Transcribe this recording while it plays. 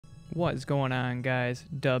What is going on, guys?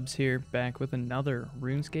 Dubs here, back with another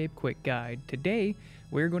RuneScape quick guide. Today,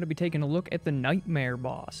 we're going to be taking a look at the Nightmare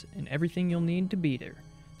boss and everything you'll need to beat her.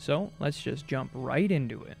 So, let's just jump right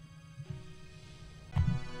into it.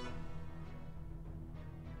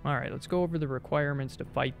 Alright, let's go over the requirements to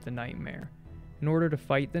fight the Nightmare. In order to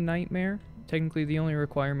fight the Nightmare, technically the only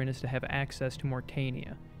requirement is to have access to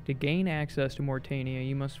Mortania. To gain access to Mortania,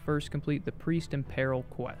 you must first complete the Priest in Peril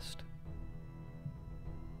quest.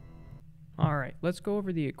 Alright, let's go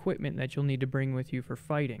over the equipment that you'll need to bring with you for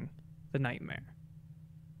fighting the Nightmare.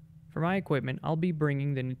 For my equipment, I'll be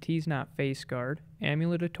bringing the Natiznot Face Guard,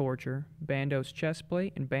 Amulet of Torture, Bandos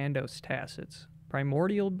Chestplate, and Bandos Tassets,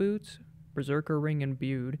 Primordial Boots, Berserker Ring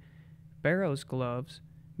Imbued, Barrow's Gloves,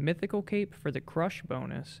 Mythical Cape for the Crush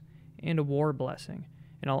bonus, and a War Blessing,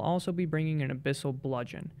 and I'll also be bringing an Abyssal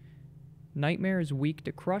Bludgeon. Nightmare is weak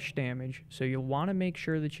to crush damage, so you'll want to make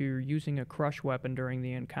sure that you're using a crush weapon during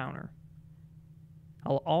the encounter.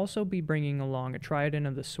 I'll also be bringing along a Trident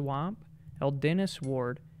of the Swamp, Eldinus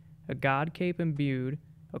Ward, a God Cape Imbued,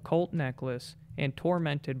 Occult Necklace, and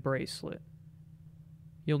Tormented Bracelet.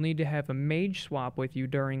 You'll need to have a Mage Swap with you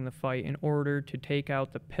during the fight in order to take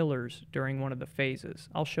out the pillars during one of the phases.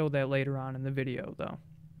 I'll show that later on in the video, though.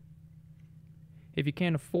 If you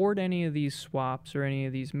can't afford any of these swaps or any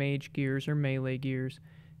of these mage gears or melee gears,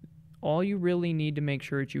 all you really need to make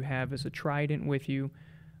sure that you have is a Trident with you,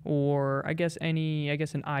 or I guess an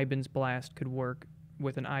Iban's Blast could work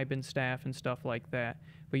with an Iban staff and stuff like that.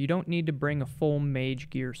 But you don't need to bring a full mage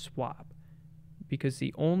gear swap, because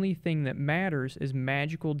the only thing that matters is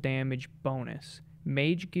magical damage bonus.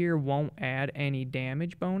 Mage gear won't add any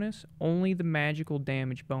damage bonus, only the magical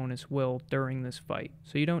damage bonus will during this fight.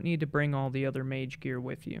 So you don't need to bring all the other mage gear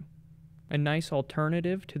with you. A nice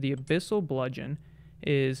alternative to the Abyssal Bludgeon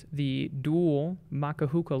is the dual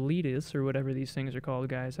Makahukalitis, or whatever these things are called,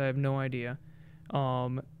 guys. I have no idea.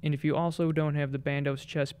 And if you also don't have the Bandos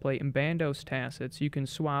Chestplate and Bandos Tassets, you can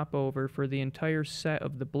swap over for the entire set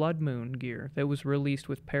of the Blood Moon gear that was released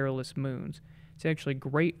with Perilous Moons. It's actually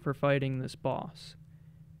great for fighting this boss.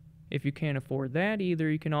 If you can't afford that either,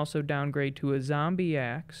 you can also downgrade to a Zombie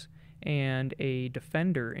Axe and a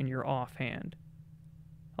Defender in your offhand.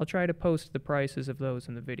 I'll try to post the prices of those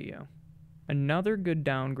in the video. Another good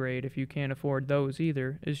downgrade, if you can't afford those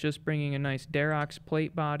either, is just bringing a nice Darrock's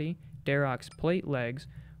Plate Body, Darrock's Plate Legs,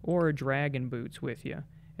 or a Dragon Boots with you,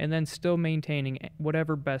 and then still maintaining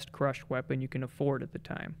whatever best crush weapon you can afford at the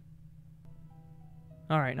time.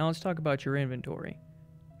 Alright, now let's talk about your inventory.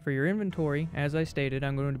 For your inventory, as I stated,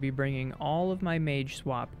 I'm going to be bringing all of my Mage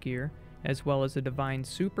Swap gear, as well as a Divine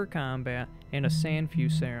Super Combat and a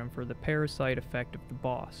Sandfew Serum for the Parasite effect of the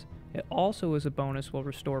boss. It also, as a bonus, will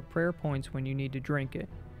restore prayer points when you need to drink it.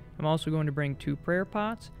 I'm also going to bring 2 prayer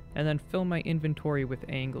pots, and then fill my inventory with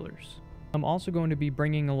anglers. I'm also going to be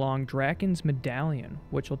bringing along Draken's Medallion,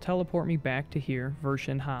 which will teleport me back to here,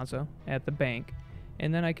 Vershin Haza, at the bank,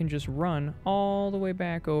 and then I can just run all the way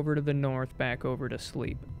back over to the north, back over to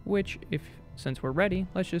sleep, which, since we're ready,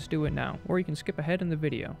 let's just do it now, or you can skip ahead in the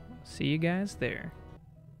video. See you guys there.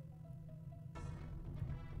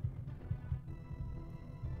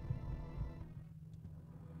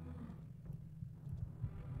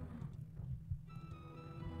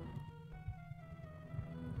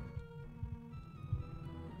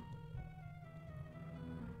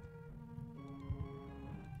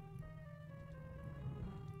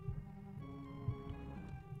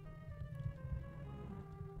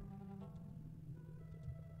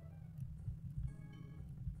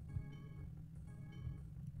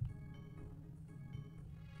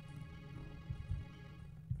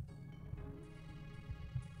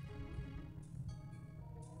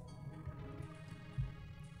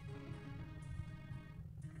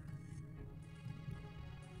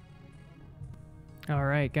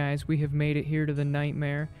 Alright guys, we have made it here to the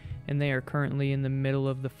Nightmare, and they are currently in the middle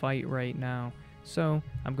of the fight right now. So,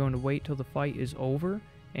 I'm going to wait till the fight is over,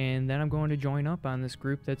 and then I'm going to join up on this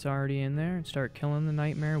group that's already in there and start killing the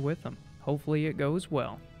Nightmare with them. Hopefully it goes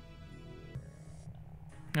well.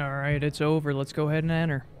 Alright, it's over. Let's go ahead and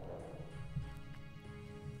enter.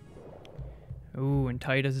 Ooh, and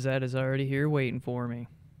Titus Zed is already here waiting for me.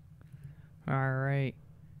 Alright.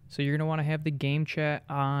 So you're going to want to have the game chat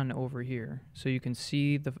on over here so you can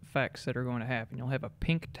see the effects that are going to happen. You'll have a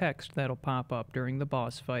pink text that'll pop up during the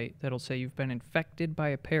boss fight that'll say you've been infected by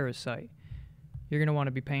a parasite. You're going to want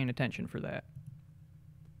to be paying attention for that.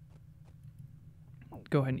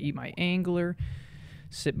 Go ahead and eat my angler,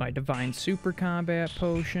 sip my Divine Super Combat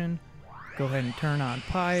Potion, go ahead and turn on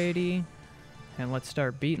Piety, And let's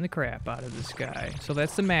start beating the crap out of this guy. So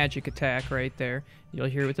that's the magic attack right there. You'll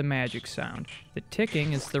hear it with the magic sound. The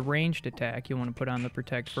ticking is the ranged attack you want to put on the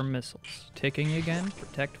protect from missiles. Ticking again,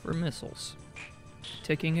 protect for missiles.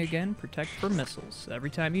 Ticking again, protect for missiles. Every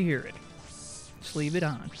time you hear it, just leave it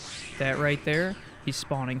on. That right there, he's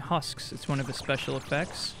spawning husks. It's one of his special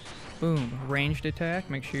effects. Boom, ranged attack.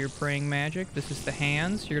 Make sure you're praying magic. This is the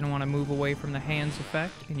hands. You're going to want to move away from the hands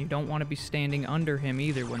effect, and you don't want to be standing under him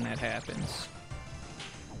either when that happens.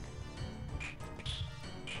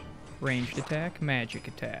 Ranged attack, magic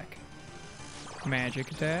attack. Magic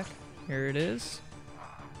attack. Here it is.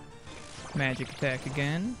 Magic attack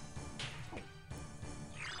again.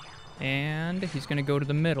 And he's going to go to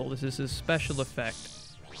the middle. This is his special effect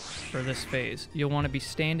for this phase. You'll want to be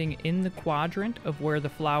standing in the quadrant of where the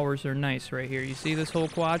flowers are nice right here. You see this whole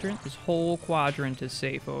quadrant? This whole quadrant is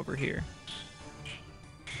safe over here.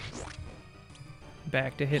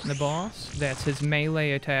 Back to hitting the boss. That's his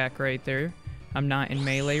melee attack right there. I'm not in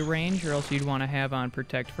melee range, or else you'd want to have on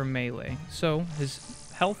protect from melee. So his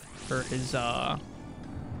health, or his, what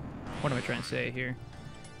am I trying to say here?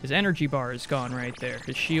 His energy bar is gone right there.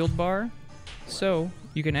 His shield bar. So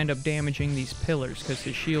you can end up damaging these pillars because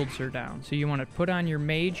his shields are down. So you want to put on your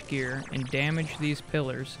mage gear and damage these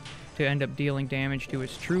pillars to end up dealing damage to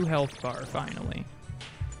his true health bar finally.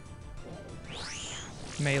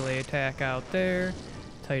 Melee attack out there.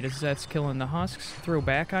 Titus Zet's killing the husks. Throw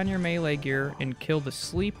back on your melee gear and kill the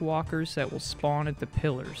sleepwalkers that will spawn at the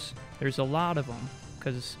pillars. There's a lot of them,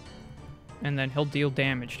 and then he'll deal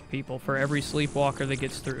damage to people for every sleepwalker that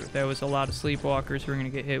gets through. That was a lot of sleepwalkers. We're going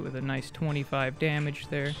to get hit with a nice 25 damage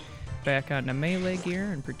there. Back onto melee gear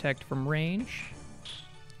and protect from range.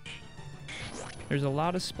 There's a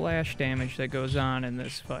lot of splash damage that goes on in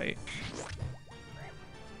this fight.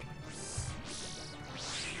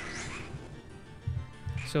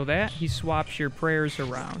 So that, he swaps your prayers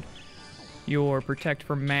around. Your protect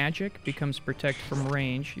from magic becomes protect from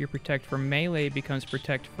range. Your protect from melee becomes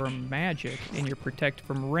protect from magic. And your protect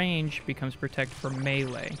from range becomes protect from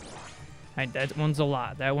melee. That one's a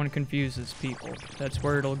lot. That one confuses people. That's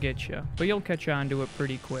where it'll get you. But you'll catch on to it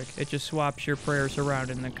pretty quick. It just swaps your prayers around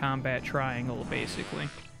in the combat triangle, basically.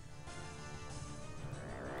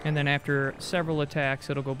 And then after several attacks,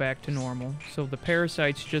 it'll go back to normal. So the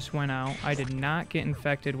parasites just went out. I did not get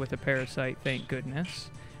infected with a parasite, thank goodness.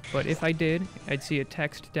 But if I did, I'd see a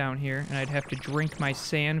text down here, and I'd have to drink my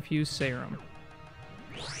sand-fused serum.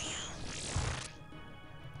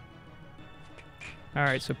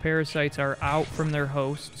 Alright, so parasites are out from their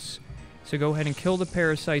hosts. So go ahead and kill the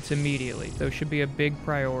parasites immediately. Those should be a big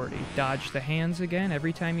priority. Dodge the hands again.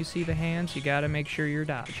 Every time you see the hands, you gotta make sure you're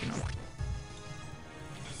dodging them.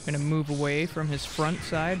 I'm gonna move away from his front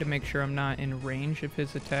side to make sure I'm not in range of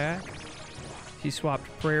his attack. He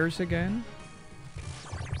swapped prayers again.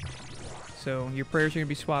 So your prayers are going to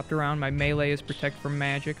be swapped around. My melee is protect from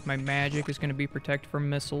magic. My magic is going to be protect from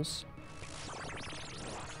missiles.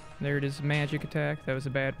 There it is, magic attack. That was a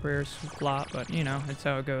bad prayer flop, but you know, that's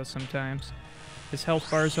how it goes sometimes. His health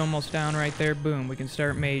bar is almost down right there. Boom, we can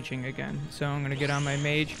start maging again. So I'm going to get on my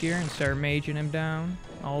mage gear and start maging him down.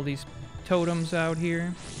 All these totems out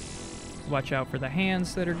here. Watch out for the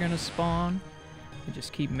hands that are going to spawn. And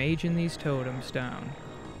just keep maging these totems down.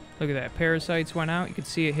 Look at that, parasites went out, you can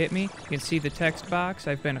see it hit me. You can see the text box,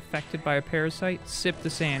 I've been affected by a parasite. Sip the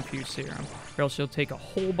sand-fused serum, or else you'll take a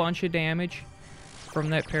whole bunch of damage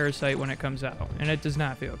from that parasite when it comes out. And it does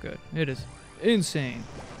not feel good. It is insane.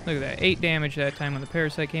 Look at that, 8 damage that time when the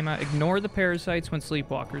parasite came out. Ignore the parasites when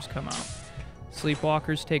sleepwalkers come out.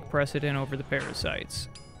 Sleepwalkers take precedent over the parasites.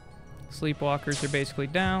 Sleepwalkers are basically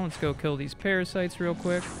down. Let's go kill these parasites real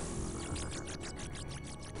quick.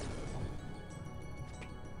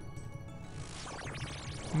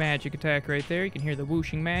 Magic attack right there. You can hear the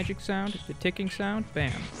whooshing magic sound, the ticking sound.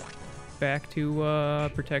 Bam. Back to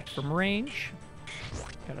protect from range.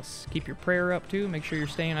 Gotta keep your prayer up too. Make sure you're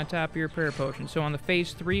staying on top of your prayer potion. So on the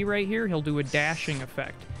phase 3 right here, he'll do a dashing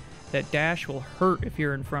effect. That dash will hurt if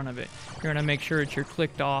you're in front of it. You're gonna make sure that you're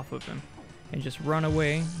clicked off of him. And just run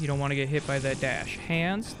away. You don't want to get hit by that dash.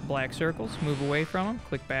 Hands, black circles, move away from him.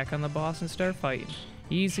 Click back on the boss and start fighting.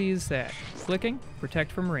 Easy as that. Clicking,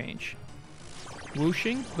 protect from range.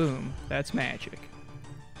 Whooshing, boom, that's magic.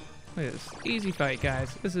 Look at this. Easy fight,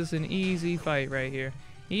 guys. This is an easy fight right here.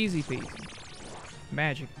 Easy peasy.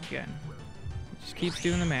 Magic again. Just keeps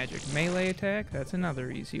doing the magic. Melee attack, that's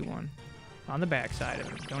another easy one. On the backside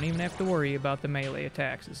of it. Don't even have to worry about the melee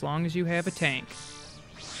attacks as long as you have a tank.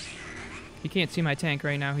 You can't see my tank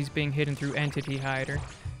right now. He's being hidden through Entity Hider.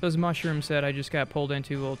 Those mushrooms that I just got pulled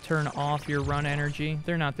into will turn off your run energy.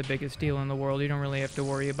 They're not the biggest deal in the world. You don't really have to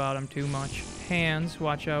worry about them too much. Hands,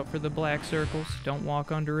 watch out for the black circles. Don't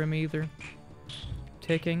walk under them either.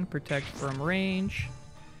 Ticking, protect from range.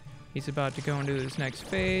 He's about to go into his next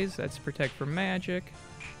phase. That's protect from magic.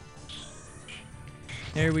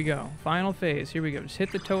 There we go. Final phase. Here we go. Just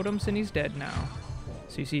hit the totems and he's dead now.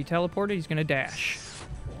 So you see he teleported, he's going to dash.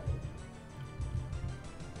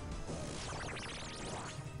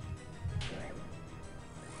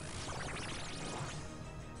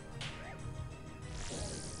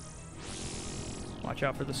 Watch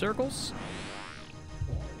out for the circles.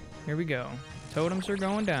 Here we go. Totems are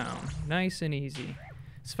going down. Nice and easy.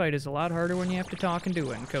 This fight is a lot harder when you have to talk and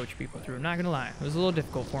do it and coach people through. I'm not going to lie. It was a little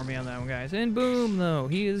difficult for me on that one, guys. And boom, though.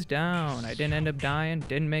 He is down. I didn't end up dying.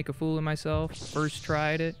 Didn't make a fool of myself. First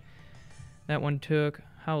tried it. That one took,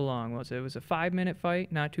 how long was it? It was a 5-minute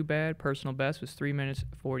fight. Not too bad. Personal best was 3 minutes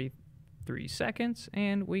 43 seconds.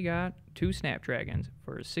 And we got 2 Snapdragons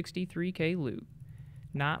for a 63k loot.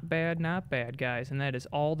 Not bad, guys. And that is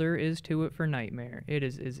all there is to it for Nightmare. It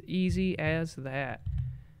is as easy as that.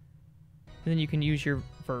 And then you can use your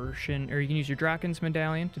version, or you can use your Draken's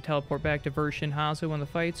Medallion to teleport back to Version Haza when the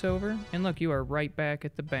fight's over. And look, you are right back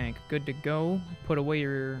at the bank. Good to go. Put away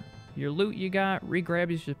your loot you got, re-grab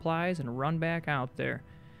your supplies, and run back out there.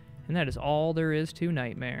 And that is all there is to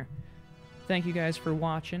Nightmare. Thank you guys for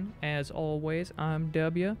watching. As always, I'm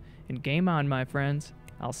W, and game on, my friends.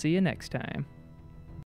 I'll see you next time.